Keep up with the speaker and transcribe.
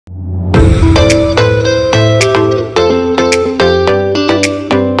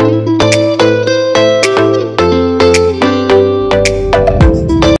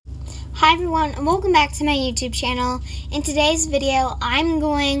to my YouTube channel. In today's video, I'm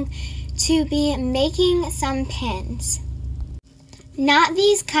going to be making some pins. Not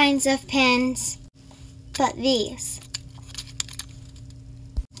these kinds of pins, but these.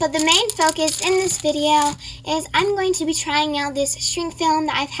 But the main focus in this video is I'm going to be trying out this shrink film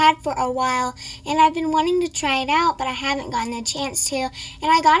that I've had for a while, and I've been wanting to try it out, but I haven't gotten a chance to. And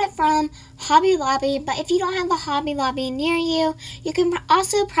I got it from Hobby Lobby, but if you don't have a Hobby Lobby near you, you can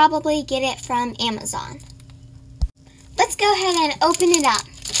also probably get it from Amazon. Let's go ahead and open it up.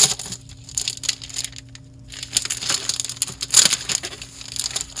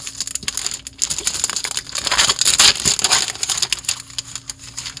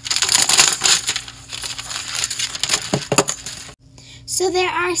 So there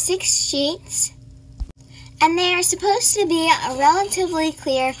are 6 sheets, and they are supposed to be relatively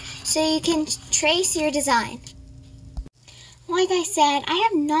clear so you can trace your design. Like I said, I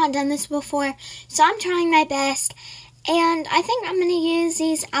have not done this before, so I'm trying my best, and I think I'm going to use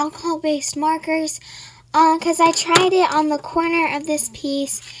these alcohol-based markers because I tried it on the corner of this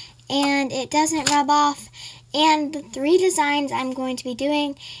piece and it doesn't rub off. And the 3 designs I'm going to be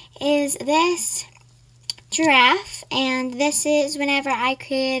doing is this giraffe, and this is whenever I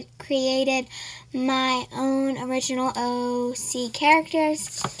created my own original OC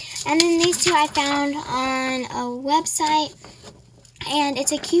characters, and then these 2 I found on a website, and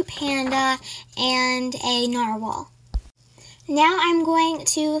it's a cute panda and a narwhal. Now I'm going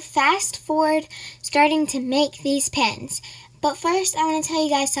to fast forward starting to make these pins, but first I want to tell you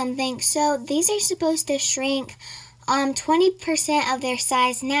guys something. So these are supposed to shrink 20% of their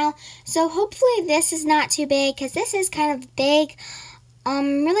size now, so hopefully this is not too big, because this is kind of big.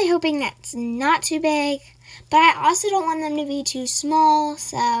 I'm really hoping that's not too big, but I also don't want them to be too small,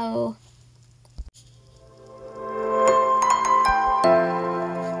 so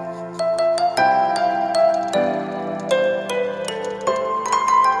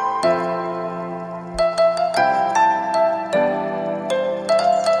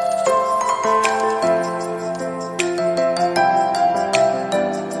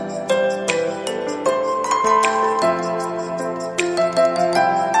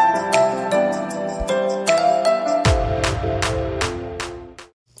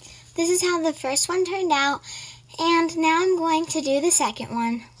this is how the first one turned out, and now I'm going to do the second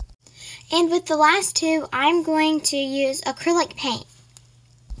one. And with the last 2, I'm going to use acrylic paint.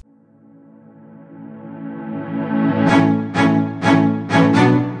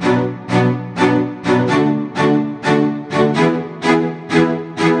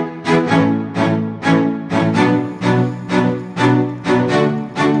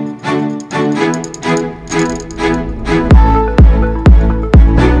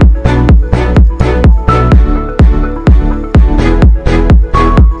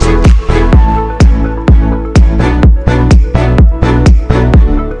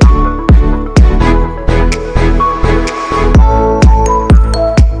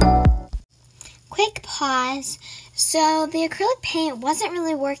 Pause. So the acrylic paint wasn't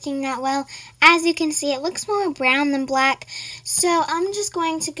really working that well. As you can see, it looks more brown than black. So I'm just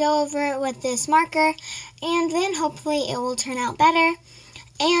going to go over it with this marker, and then hopefully it will turn out better.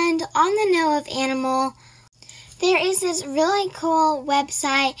 And on the note of animal, there is this really cool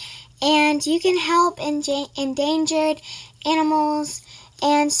website, and you can help endangered animals.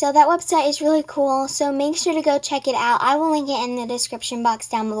 And so that website is really cool, so make sure to go check it out. I will link it in the description box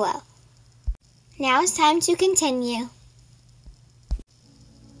down below. Now it's time to continue.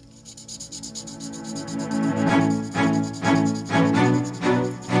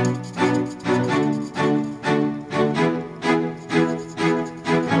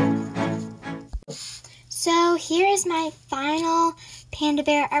 So here is my final panda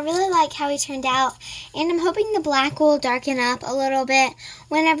bear. I really like how he turned out, and I'm hoping the black will darken up a little bit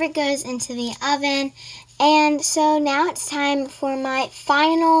whenever it goes into the oven. And so now it's time for my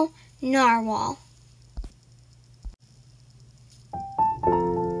final narwhal.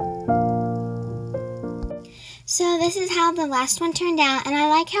 So this is how the last one turned out, and I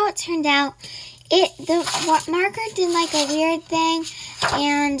like how it turned out. The marker did like a weird thing,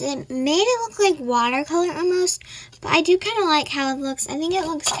 and it made it look like watercolor almost, but I do kind of like how it looks. I think it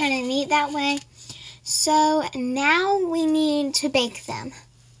looks kind of neat that way. So now we need to bake them.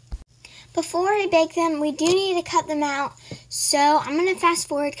 Before we bake them, we do need to cut them out, so I'm going to fast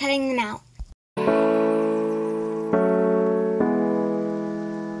forward cutting them out.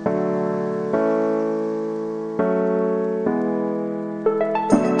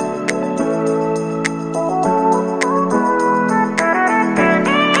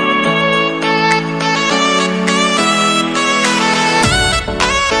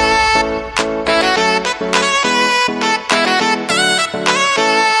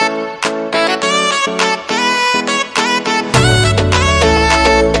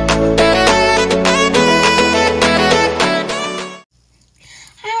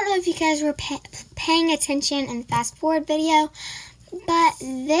 were paying attention in the fast forward video, but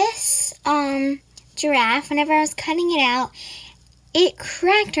this giraffe, whenever I was cutting it out, it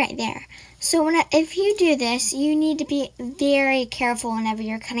cracked right there. So if you do this, you need to be very careful whenever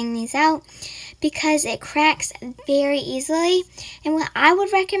you're cutting these out, because it cracks very easily. And what I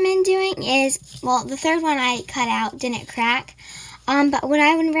would recommend doing is, well, the third one I cut out didn't crack, but what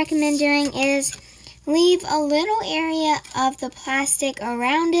I would recommend doing is leave a little area of the plastic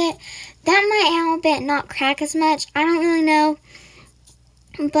around it. That might help it not crack as much. I don't really know,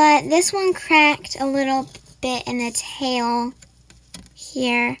 but this one cracked a little bit in the tail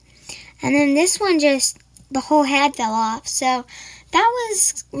here. And then this one just, the whole head fell off. So that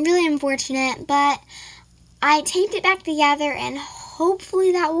was really unfortunate, but I taped it back together and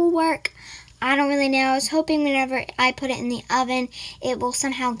hopefully that will work. I don't really know. I was hoping whenever I put it in the oven, it will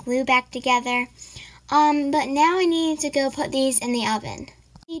somehow glue back together. But now I need to go put these in the oven.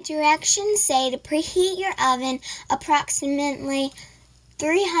 The directions say to preheat your oven approximately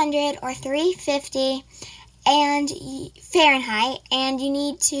 300 or 350 and Fahrenheit, and you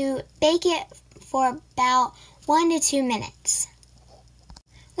need to bake it for about 1 to 2 minutes.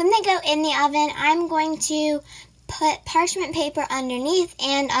 When they go in the oven, I'm going to put parchment paper underneath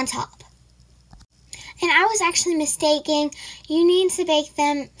and on top. And I was actually mistaken. You need to bake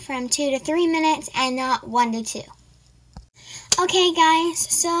them from 2 to 3 minutes and not 1 to 2. Okay guys,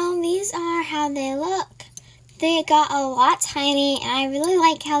 so these are how they look. They got a lot tiny, and I really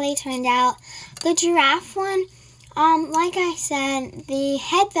like how they turned out. The giraffe one, like I said, the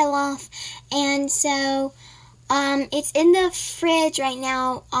head fell off, and so it's in the fridge right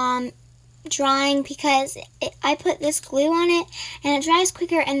now drying, because I put this glue on it, and it dries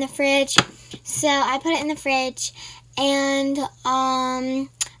quicker in the fridge. So I put it in the fridge, and I'm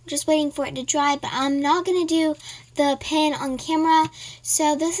just waiting for it to dry, but I'm not going to do the pin on camera.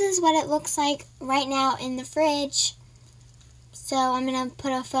 So this is what it looks like right now in the fridge. So I'm going to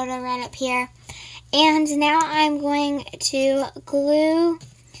put a photo right up here. And now I'm going to glue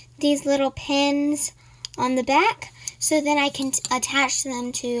these little pins on the back, so then I can attach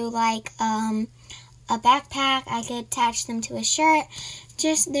them to like a backpack. I could attach them to a shirt.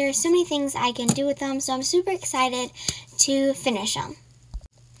 Just, there are so many things I can do with them, so I'm super excited to finish them.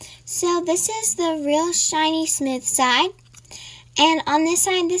 So this is the real shiny smooth side, and on this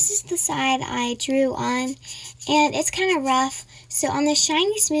side, this is the side I drew on, and it's kind of rough. So on the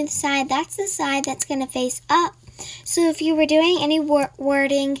shiny smooth side, that's the side that's going to face up. So if you were doing any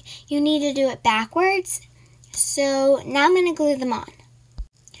wording, you need to do it backwards. So now I'm going to glue them on.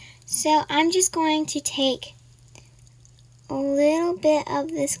 So I'm just going to take a little bit of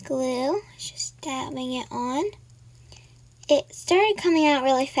this glue, just dabbing it on. It started coming out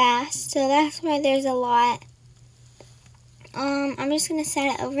really fast, so that's why there's a lot. I'm just going to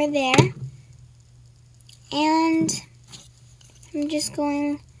set it over there, and I'm just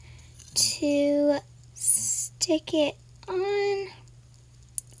going to stick it on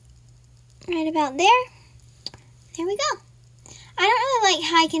right about there. There we go. I don't really like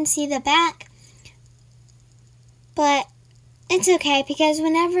how I can see the back, but it's okay, because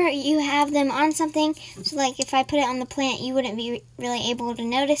whenever you have them on something, so like if I put it on the plant, you wouldn't be really able to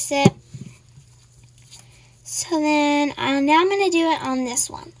notice it. So then now I'm going to do it on this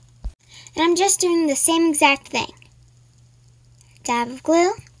one. And I'm just doing the same exact thing. Dab of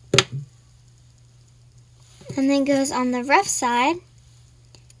glue. And then goes on the rough side.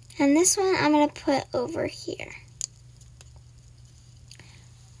 And this one I'm going to put over here.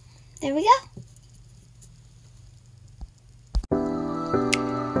 There we go.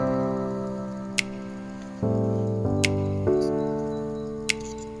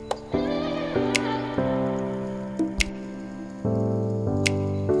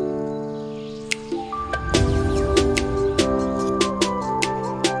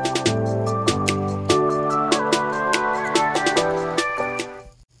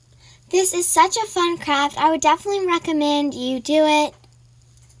 This is such a fun craft. I would definitely recommend you do it.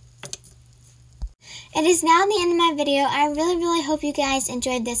 It is now the end of my video. I really hope you guys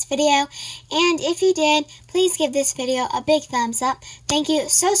enjoyed this video. And if you did, please give this video a big thumbs up. Thank you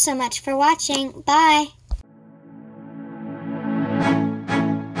so much for watching. Bye.